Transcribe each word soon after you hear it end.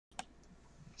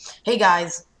Hey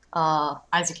guys,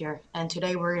 Isaac here, and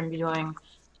today we're gonna be doing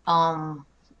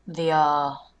the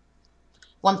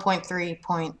 1.3.3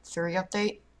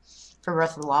 update for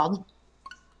Breath of the Wild.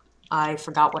 I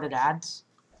forgot what it adds.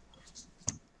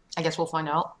 I guess we'll find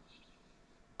out.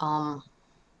 Um,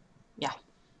 yeah,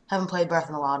 haven't played Breath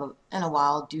of the Wild in a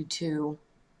while due to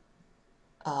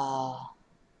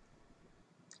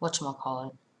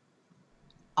whatchamacallit,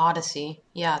 Odyssey.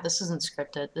 Yeah, this isn't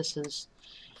scripted. This is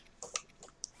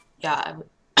yeah.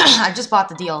 I just bought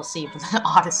the DLC, but then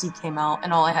Odyssey came out,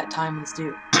 and all I had time was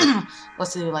to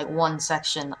do like one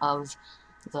section of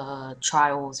the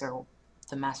trials or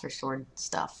the Master Sword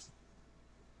stuff.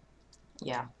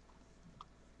 Yeah.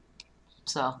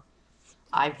 So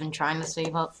I've been trying to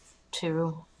save up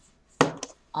to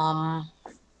um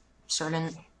certain.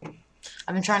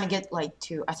 I've been trying to get like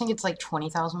to. I think it's like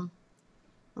 20,000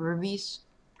 rubies.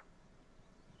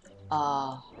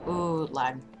 Ooh,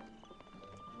 lag.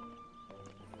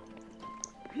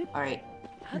 All right,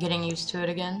 getting used to it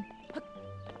again.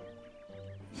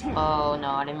 Oh no,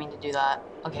 I didn't mean to do that.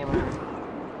 Okay, whatever.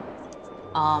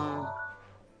 Um,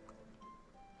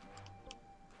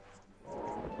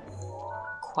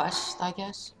 quest, I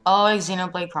guess. Oh,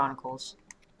 Xenoblade Chronicles.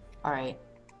 All right.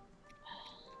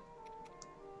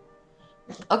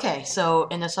 Okay, so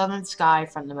in the southern sky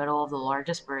from the middle of the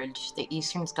largest bridge, the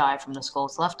eastern sky from the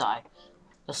skull's left eye,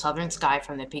 the southern sky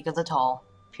from the peak of the tall,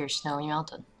 pierced snowy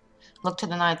mountain. Look to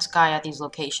the night sky at these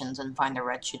locations and find the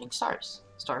red shooting stars.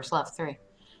 Stars left, 3.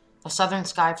 The southern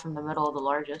sky from the middle of the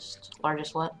largest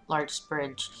what? Largest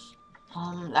bridge.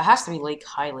 That has to be Lake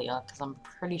Hylia, because I'm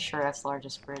pretty sure that's the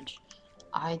largest bridge.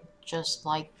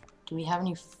 Do we have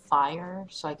any fire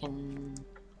so I can...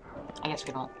 I guess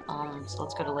we don't. So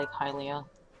let's go to Lake Hylia.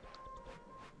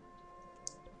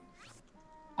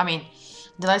 I mean,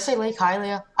 did I say Lake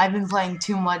Hylia? I've been playing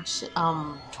too much,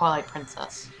 Twilight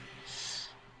Princess.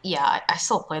 Yeah, I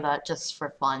still play that just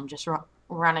for fun, just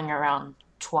running around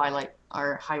Twilight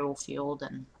or Hyrule Field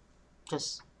and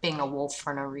just being a wolf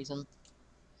for no reason.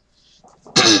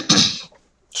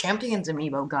 Champions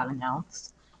Amiibo got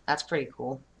announced. That's pretty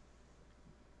cool.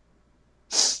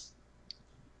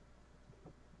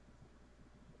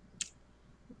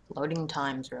 Loading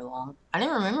times are long. I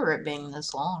didn't remember it being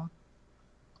this long.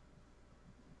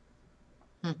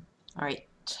 Alright.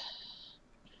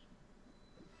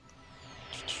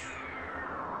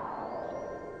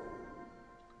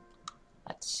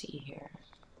 Let's see here.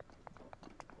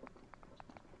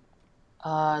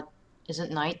 Is it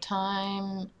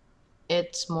nighttime?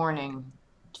 It's morning.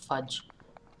 Fudge.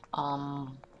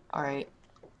 Alright.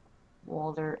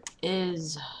 Well, there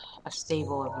is a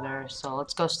stable over there, so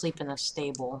let's go sleep in the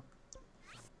stable.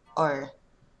 Or,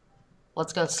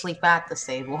 let's go sleep at the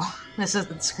stable. This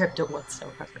isn't scripted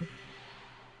whatsoever.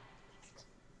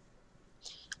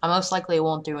 I most likely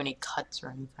won't do any cuts or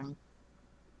anything.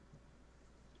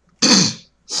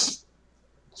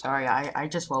 Sorry, I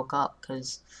just woke up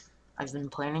because I've been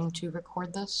planning to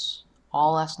record this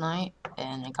all last night,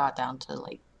 and it got down to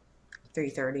like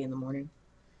 3:30 in the morning,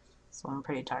 so I'm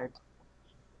pretty tired.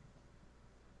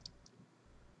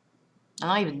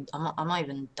 I'm not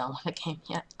even done with the game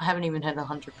yet. I haven't even hit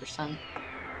 100%.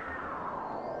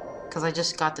 Because I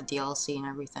just got the DLC and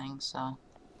everything, so...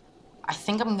 I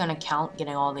think I'm gonna count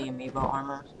getting all the amiibo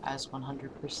armor as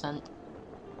 100%.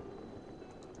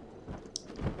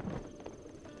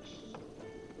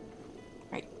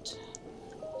 Right.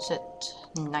 Sit.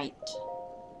 Night.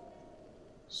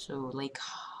 So, Lake...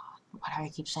 Why do I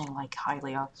keep saying Lake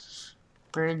Hylia?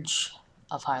 Bridge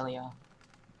of Hylia.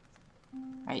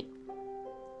 Right.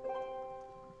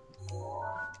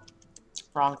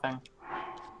 Wrong thing.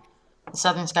 The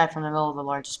southern sky from the middle of the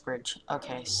largest bridge.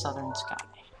 Okay, southern sky.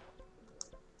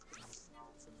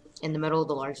 In the middle of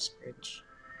the largest bridge.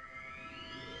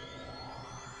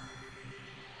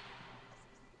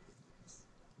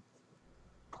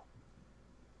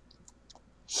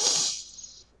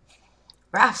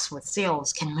 Rafts with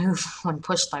sails can move when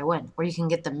pushed by wind, or you can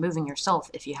get them moving yourself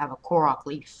if you have a Korok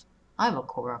leaf. I have a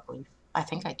Korok leaf. I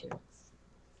think I do.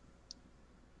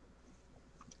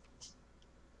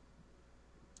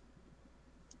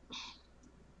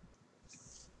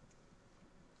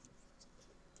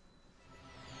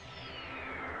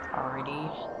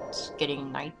 Alrighty, it's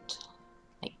getting night.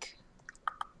 Like,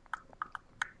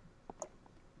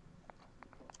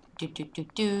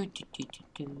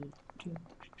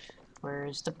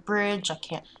 Where's the bridge? I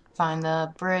can't find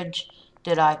the bridge.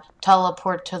 Did I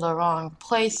teleport to the wrong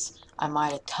place? I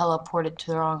might have teleported to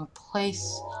the wrong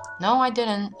place. No, I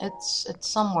didn't. It's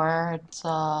somewhere. It's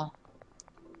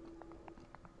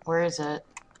where is it?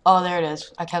 Oh, there it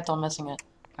is. I kept on missing it.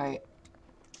 Alright.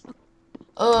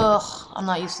 Ugh, I'm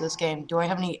not used to this game. Do I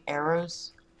have any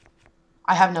arrows?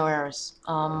 I have no arrows.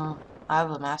 I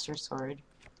have a master sword.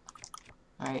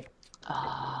 Alright.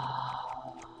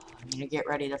 I'm gonna get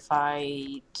ready to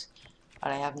fight,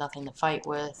 but I have nothing to fight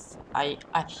with. I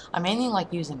mainly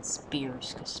like using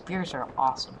spears, because spears are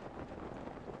awesome.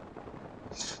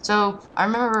 So, I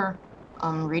remember,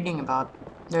 reading about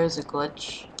there's a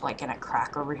glitch, like in a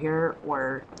crack over here,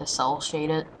 where the cell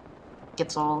shaded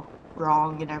gets all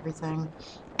wrong and everything.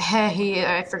 Hey,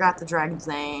 I forgot the dragon's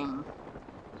name.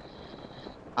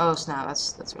 Oh snap,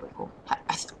 that's really cool.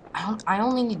 I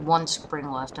only need one spring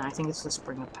left, and I think it's the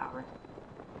spring of power.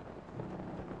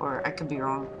 Or I could be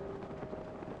wrong.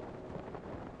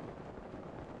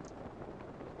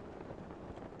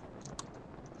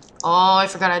 Oh, I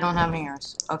forgot I don't have any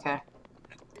arrows. Okay.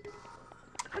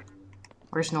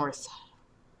 Where's north?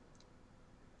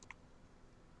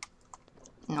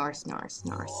 North, north,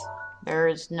 north.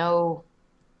 There's no,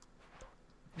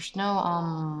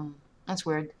 that's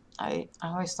weird. I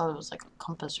always thought it was like a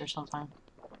compass or something.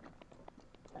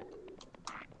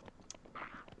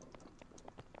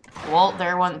 Well,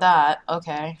 there went that.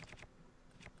 Okay.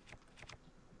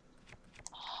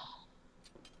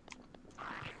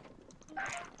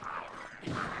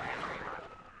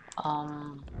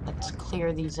 Let's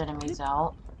clear these enemies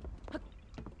out.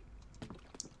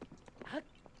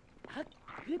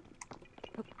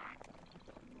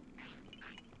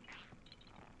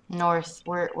 North,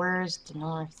 where's the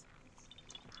north?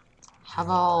 How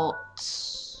about,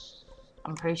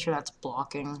 I'm pretty sure that's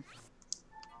blocking.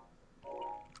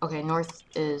 Okay, north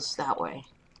is that way.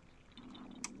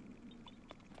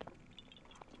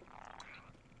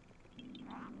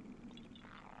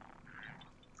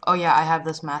 Oh yeah, I have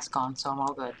this mask on, so I'm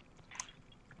all good.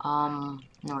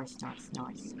 North, north,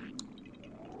 north.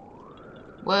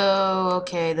 Whoa,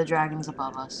 okay, the dragon's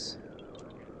above us.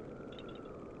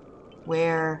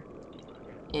 Where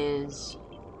is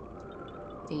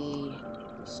the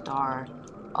star?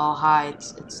 Oh hi,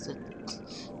 it's the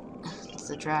it's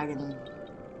the dragon.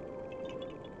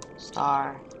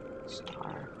 Star.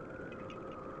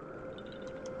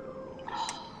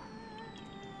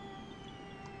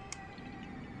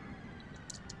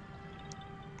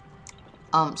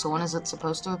 So when is it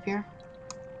supposed to appear?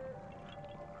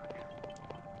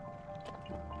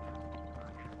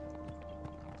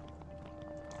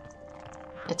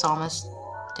 It's almost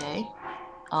day.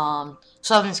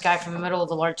 Southern sky from the middle of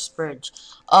the largest bridge.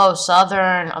 Oh,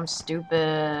 southern. I'm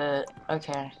stupid.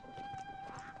 Okay.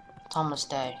 It's almost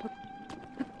day.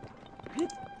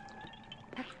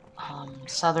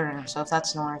 Southern. So if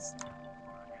that's north.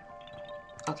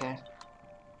 Okay.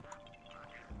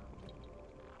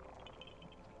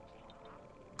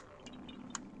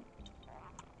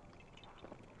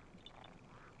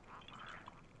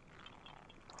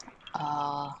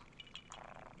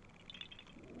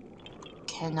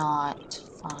 Cannot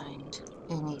find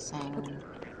anything.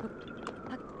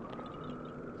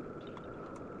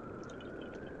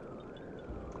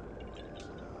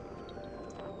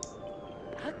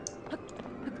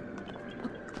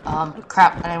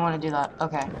 Crap, I didn't want to do that.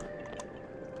 Okay.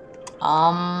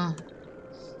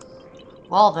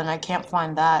 Well, then I can't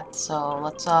find that, so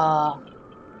let's, well,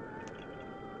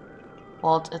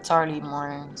 it's already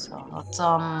morning, so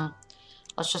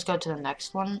let's just go to the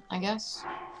next one, I guess.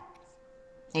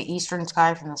 The eastern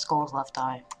sky from the skull's left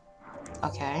eye.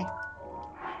 Okay.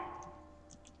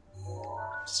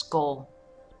 Skull.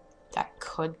 That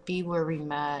could be where we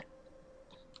met.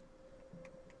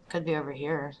 Could be over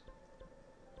here.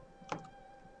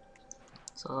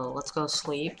 So let's go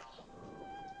sleep.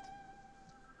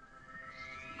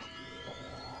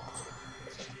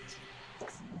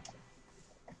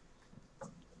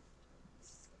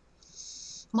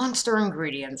 Monster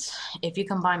ingredients. If you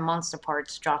combine monster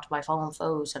parts dropped by fallen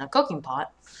foes in a cooking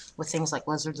pot with things like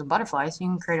lizards and butterflies, you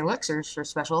can create elixirs for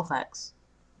special effects.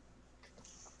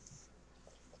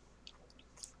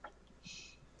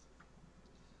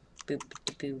 Boop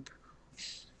boop.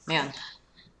 Man,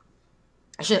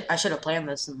 I should have planned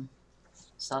this and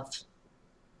stuff.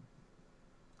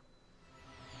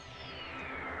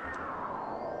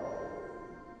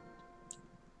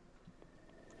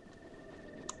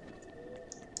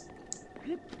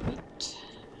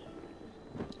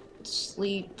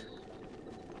 Sleep.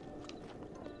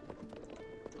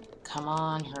 Come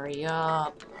on, hurry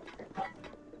up.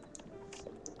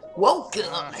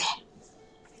 Welcome.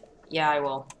 Yeah, I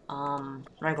will.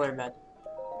 Regular bed.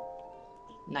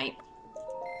 Night.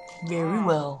 Very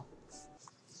well.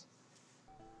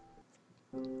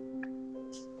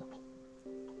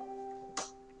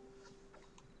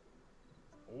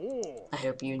 I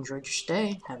hope you enjoyed your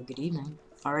stay. Have a good evening.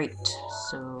 Alright,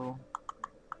 so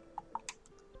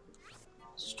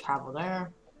let's travel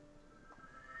there.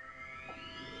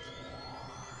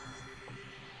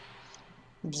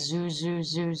 Zoo, zoo,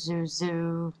 zoo, zoo,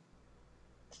 zoo.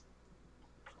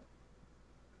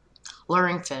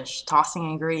 Luring fish. Tossing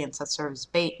ingredients that serve as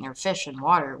bait near fish and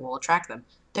water will attract them.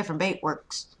 Different bait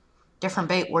works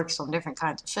on different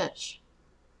kinds of fish.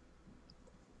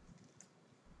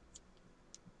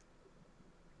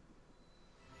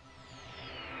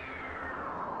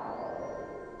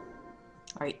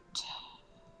 Right.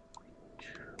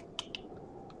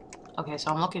 Okay,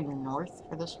 so I'm looking north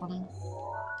for this one.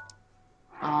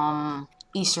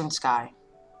 Eastern sky.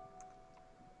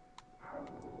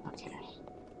 Okay.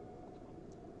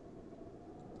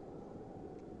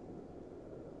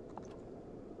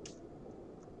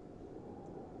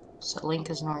 So Link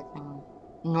is northing.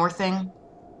 Northing?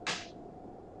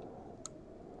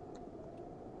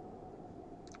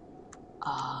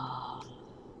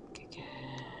 Okay.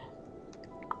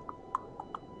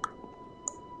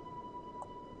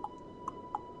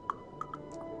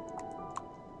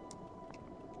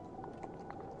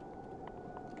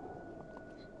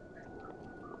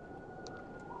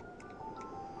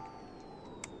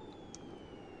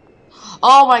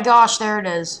 Oh my gosh, there it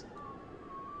is.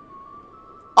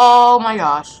 Oh my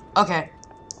gosh. Okay.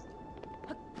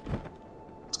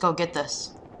 Let's go get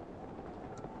this.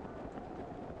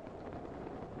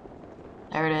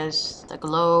 There it is. The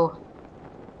glow.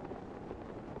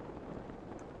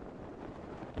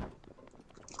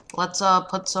 Let's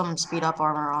put some speed up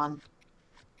armor on.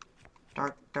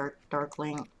 Dark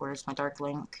Link. Where's my Dark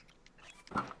Link?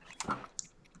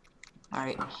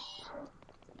 Alright.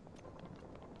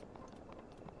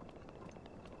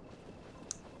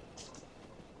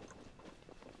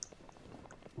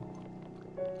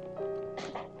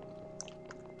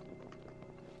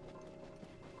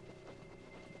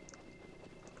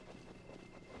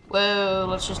 Whoa,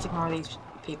 let's just ignore these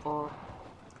people.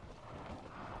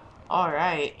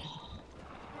 Alright.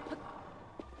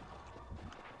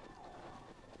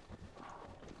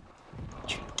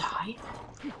 Did you die?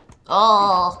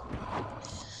 Oh.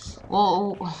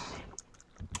 Whoa.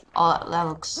 Oh, that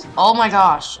looks... Oh my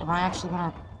gosh. Am I actually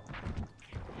gonna...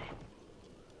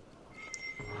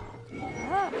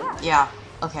 Yeah.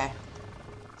 Okay.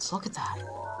 Let's look at that.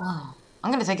 Wow.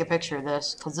 I'm gonna take a picture of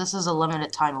this, because this is a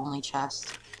limited time only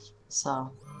chest.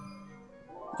 So...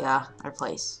 Yeah, our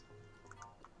place.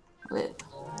 Wait.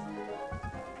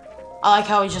 I like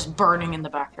how he's just burning in the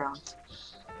background.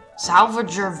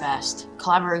 Salvage your vest.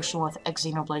 Collaboration with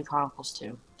Xenoblade Chronicles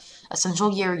 2.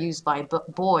 Essential gear used by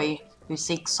boy who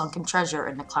seeks sunken treasure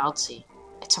in the Cloud Sea.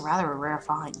 It's a rather rare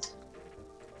find.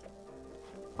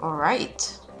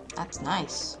 Alright. That's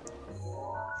nice.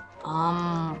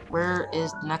 Where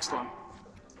is the next one?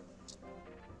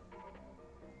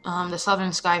 The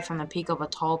southern sky from the peak of a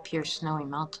tall, pierced, snowy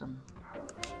mountain.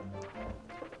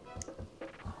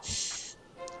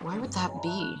 Where would that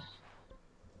be?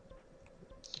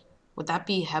 Would that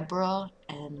be Hebra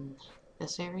and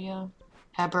this area?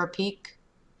 Hebra Peak?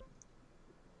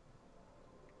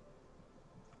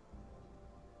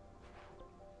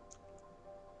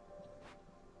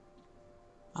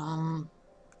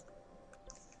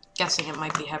 Guessing it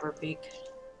might be Hebra Peak.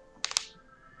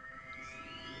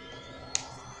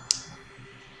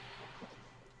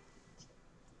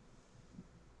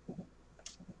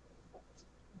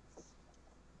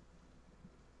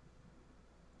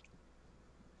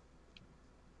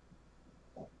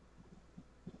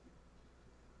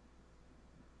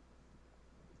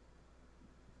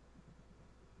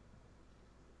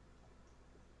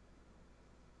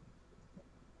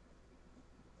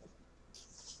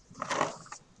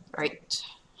 Right.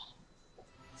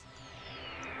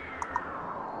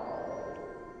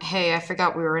 Hey, I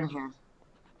forgot we were in here.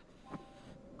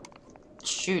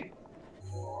 Shoot.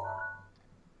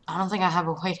 I don't think I have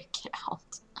a way to get out.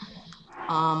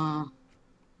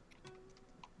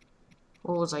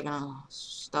 What was I gonna...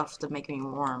 Stuff to make me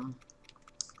warm.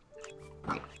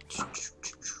 Right.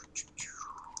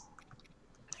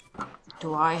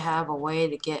 Do I have a way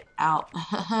to get out?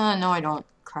 No, I don't.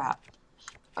 Crap.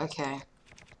 Okay.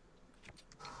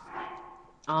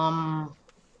 Oh,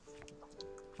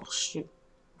 shoot.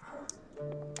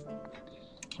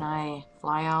 Can I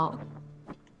fly out?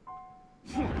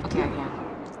 Okay, I can.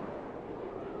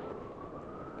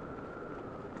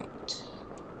 Right.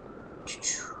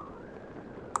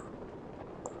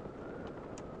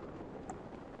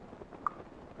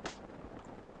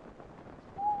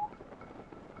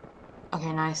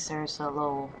 Okay, nice. There's a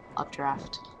little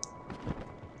updraft.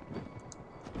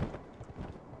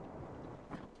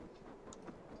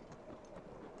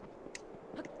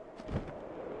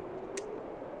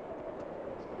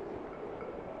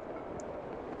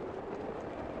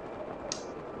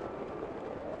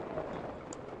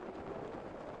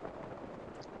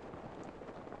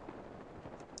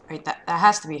 Right, that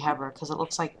has to be Heber, because it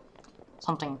looks like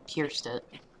something pierced it.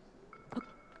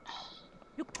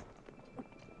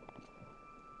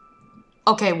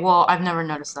 Okay, well, I've never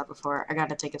noticed that before. I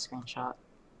gotta take a screenshot.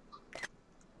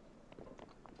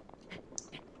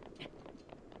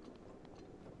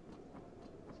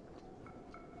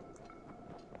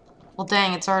 Well,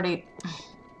 dang, it's already...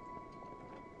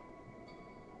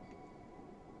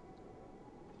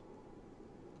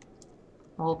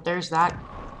 Well, there's that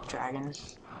dragon.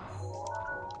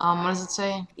 What does it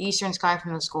say? Eastern sky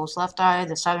from the skull's left eye,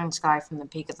 the southern sky from the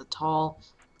peak of the tall,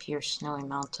 pierced snowy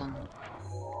mountain.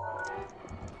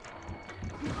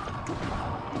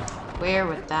 Where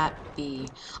would that be?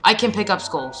 I can pick up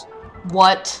skulls.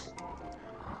 What?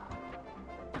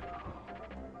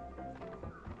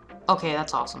 Okay,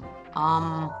 that's awesome.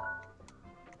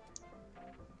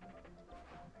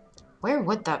 Where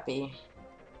would that be?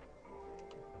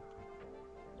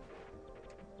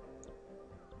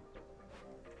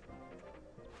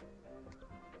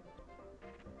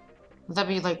 Would that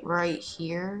be, like, right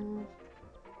here?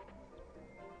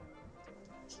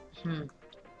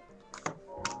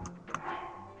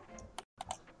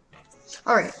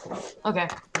 Alright. Okay.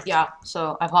 Yeah,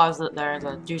 so I paused it there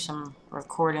to do some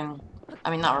recording.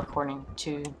 I mean, not recording,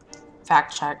 to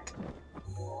fact check.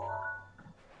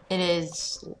 It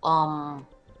is,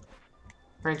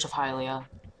 Bridge of Hylia.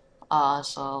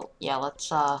 So, yeah,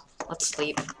 let's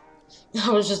sleep.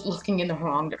 I was just looking in the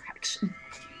wrong direction.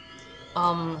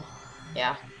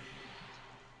 Yeah.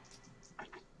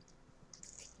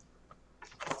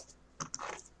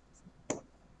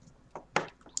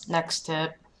 Next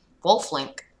tip. Wolf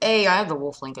Link. Hey, I have the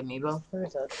Wolf Link amiibo. Where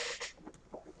is it?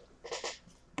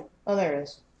 Oh, there it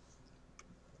is.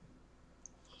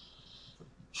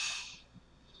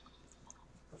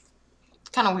 It's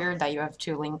kind of weird that you have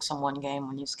 2 links in one game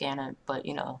when you scan it, but,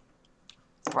 you know,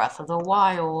 Breath of the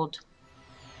Wild.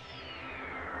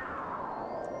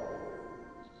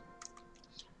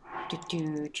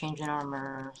 Do change in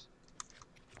armor.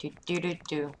 Do.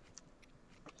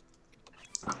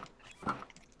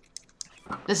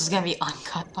 This is gonna be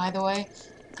uncut, by the way,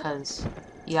 because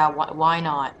yeah, why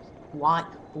not?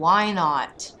 Why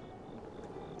not?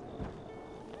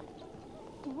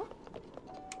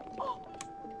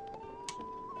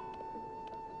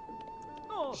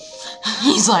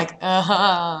 He's like,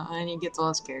 and he gets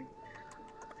all scared.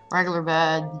 Regular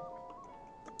bed,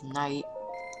 night.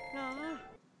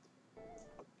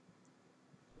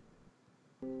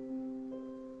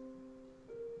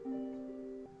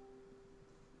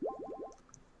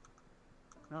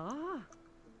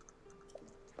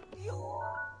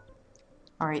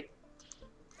 Alright.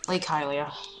 Lake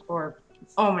Hylia. Or,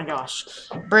 oh my gosh.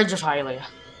 Bridge of Hylia.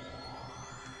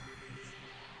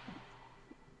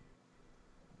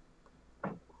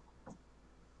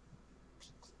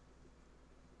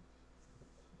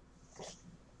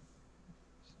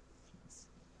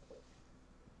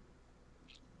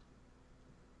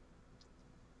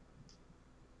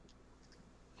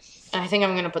 I think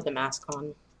I'm gonna put the mask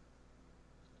on.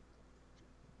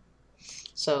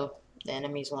 So, the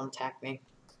enemies won't attack me.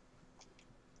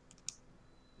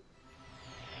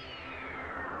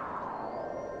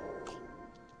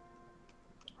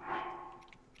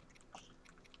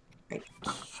 Right.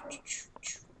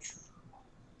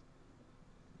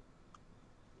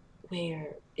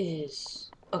 Where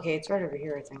is... Okay, it's right over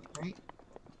here, I think, right?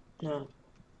 No.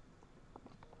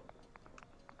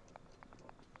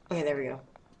 Okay, there we go.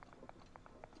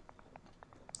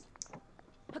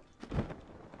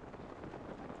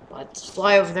 Let's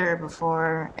fly over there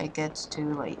before it gets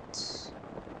too late.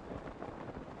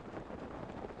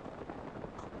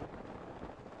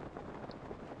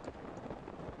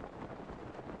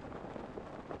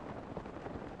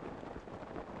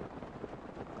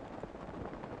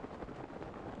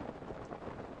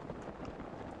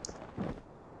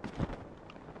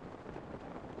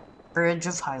 Bridge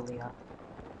of Hylia.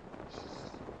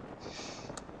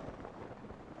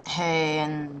 Hey,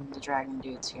 and the dragon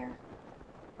dude's here.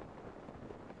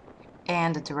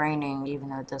 And it's raining, even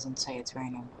though it doesn't say it's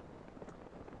raining.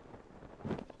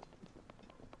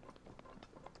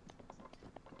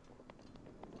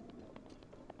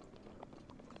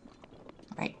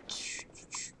 Right.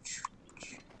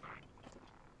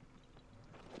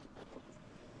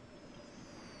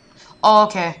 Oh,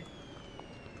 okay.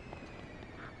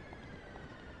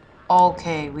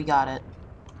 Okay, we got it.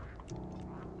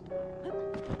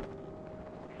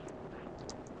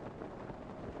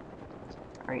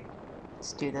 Alright,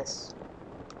 let's do this.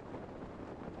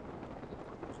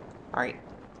 Alright.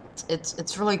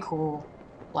 It's really cool.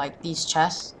 Like, these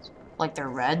chests, like, they're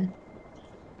red.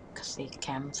 because they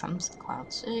came from the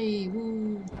clouds. Hey,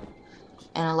 woo!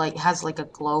 And it like has like a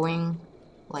glowing,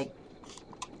 like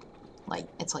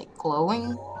it's like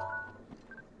glowing.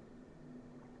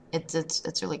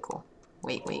 It's really cool.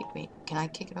 Wait. Can I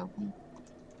kick it open?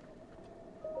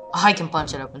 Oh, I can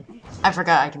punch it open. I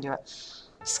forgot I can do it.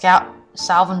 Scout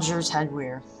Salvenger's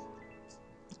headwear.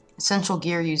 Essential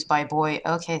gear used by boy.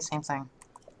 Okay, same thing.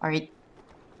 Alright.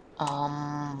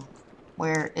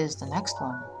 Where is the next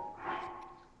one?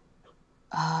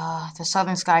 The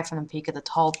southern sky from the peak of the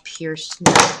tall pierced.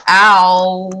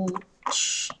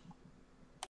 Ouch!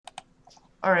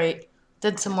 Alright.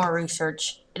 Did some more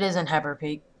research. It is in Heber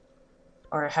Peak.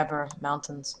 Or Heber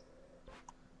Mountains.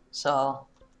 So,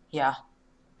 yeah.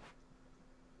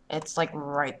 It's like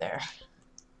right there.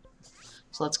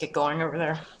 So let's get going over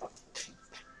there.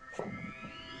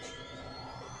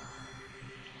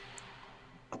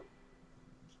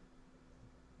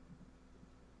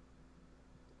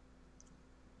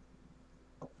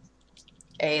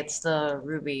 Hey, it's the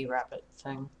ruby rabbit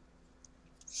thing.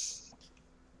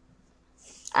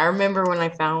 I remember when I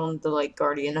found the like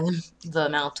guardian of the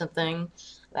mountain thing,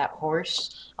 that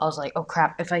horse. I was like, oh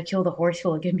crap! If I kill the horse,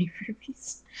 will it give me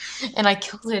rubies? And I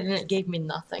killed it, and it gave me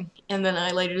nothing. And then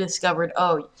I later discovered,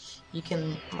 oh, you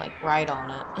can like ride on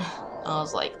it. I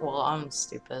was like, well, I'm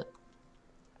stupid.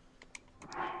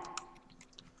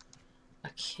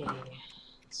 Okay, let's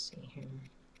see here.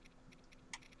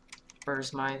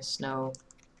 Where's my snow?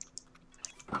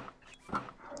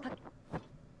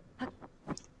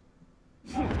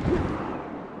 Alright,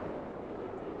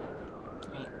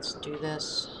 let's do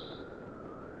this.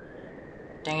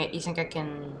 Dang it, you think I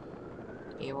can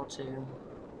be able to?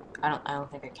 I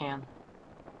don't think I can.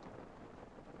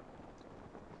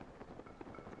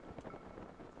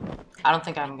 I don't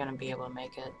think I'm gonna be able to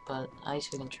make it, but at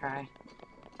least we can try.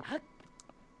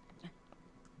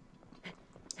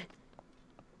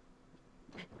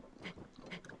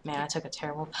 Man, I took a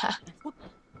terrible path.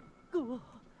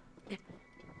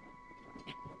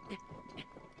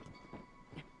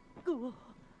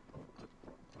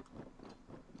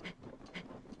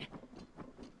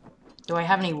 Do I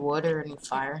have any wood or any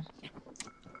fire? Did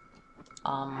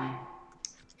I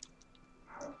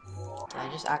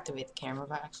just activate the camera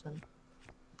by accident?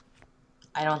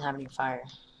 I don't have any fire.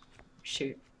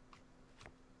 Shoot.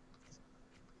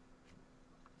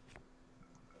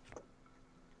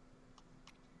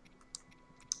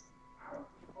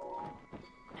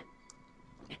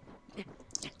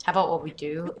 How about what we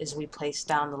do is we place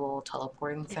down the little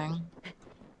teleporting thing.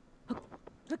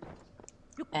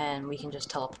 And we can just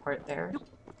teleport there.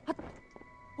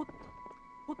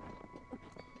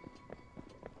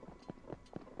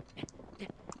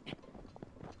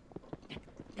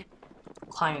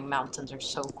 Climbing mountains are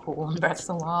so cool in Breath of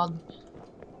the Wild.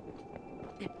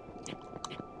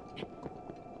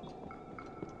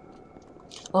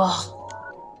 Ugh.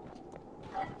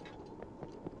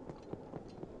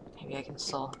 Maybe I can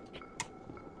still...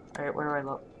 Alright, where do I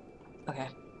look? Okay.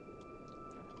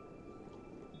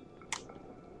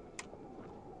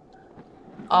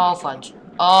 Oh, fudge.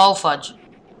 Oh, fudge.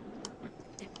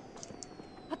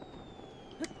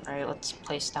 Alright, let's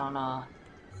place down a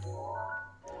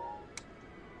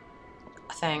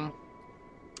thing.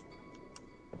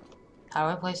 How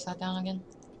do I place that down again?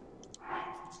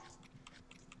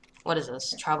 What is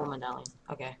this? Travel medallion.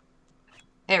 Okay.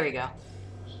 There we go.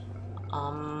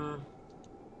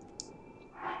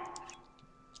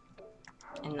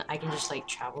 And I can just, like,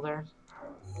 travel there?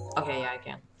 Okay, yeah, I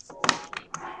can.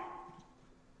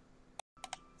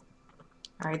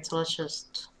 Alright, so let's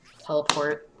just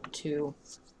teleport to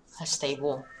a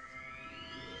stable.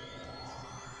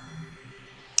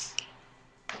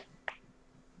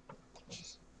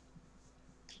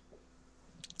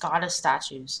 Goddess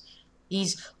statues.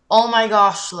 These, oh my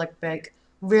gosh, Slickbig.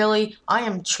 Really? I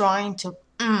am trying to,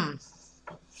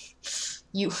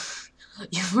 You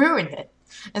ruined it.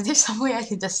 Is there some way I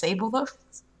can disable those?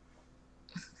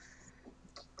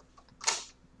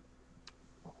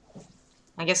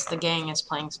 I guess the gang is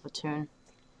playing Splatoon.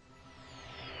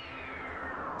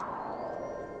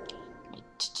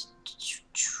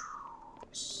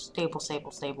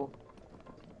 Stable.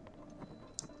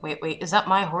 Wait, is that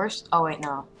my horse? Oh, wait,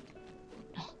 no.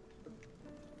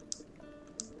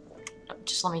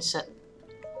 Just let me sit.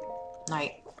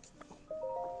 Night.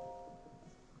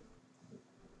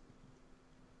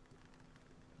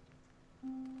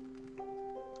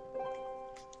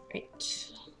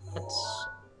 Right. Let's...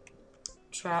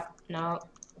 Trap... No.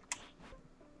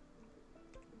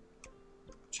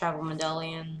 Travel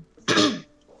medallion.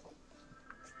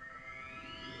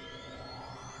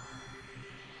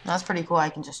 That's pretty cool. I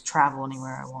can just travel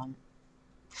anywhere I want.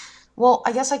 Well,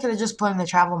 I guess I could have just put in the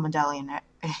travel medallion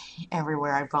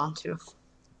everywhere I've gone to.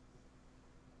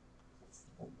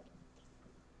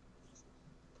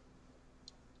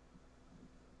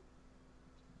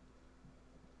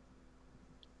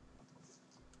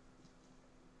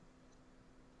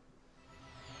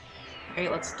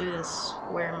 Alright, let's do this.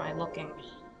 Where am I looking?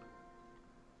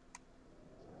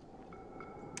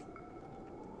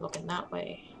 Looking that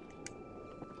way.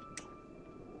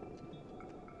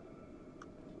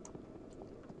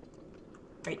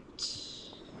 Right.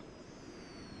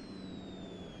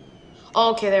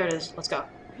 Oh, okay, there it is. Let's go.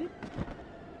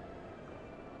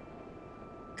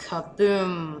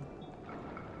 Kaboom.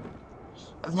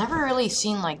 I've never really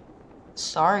seen, like,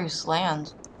 Saru's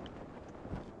land.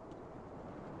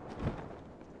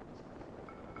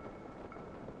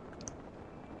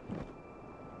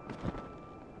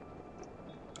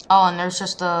 Oh, and there's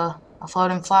just a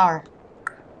floating flower.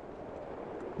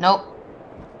 Nope.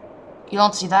 You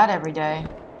don't see that every day.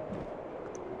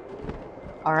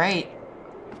 Alright.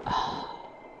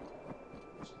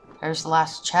 There's the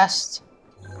last chest.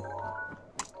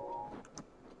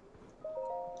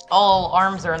 All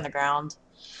arms are in the ground.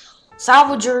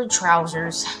 Salvager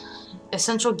trousers.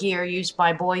 Essential gear used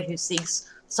by boy who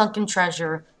seeks sunken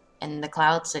treasure in the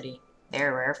Cloud City.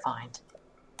 They're a rare find.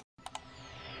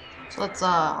 So let's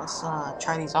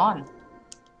try these on.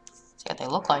 See what they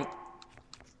look like.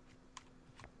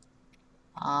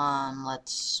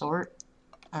 Let's sort.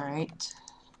 Alright.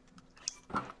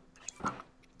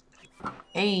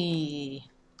 Hey.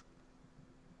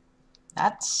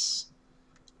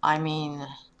 I mean,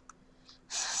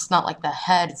 it's not like the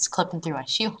head is clipping through my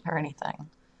shield or anything.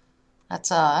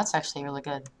 That's actually really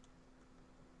good.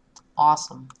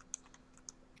 Awesome.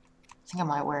 I think I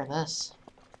might wear this.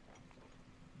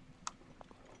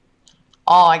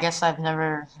 Oh, I guess I've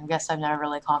never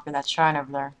really conquered that shrine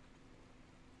over there.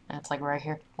 And it's like right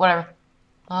here. Whatever.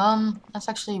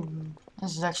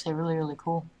 This is actually really, really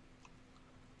cool.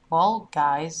 Well,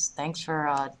 guys, thanks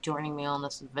for joining me on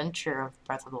this adventure of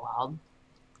Breath of the Wild.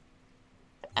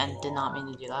 And did not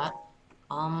mean to do that.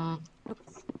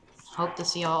 Hope to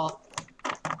see y'all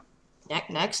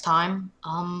next time.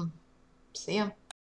 See ya.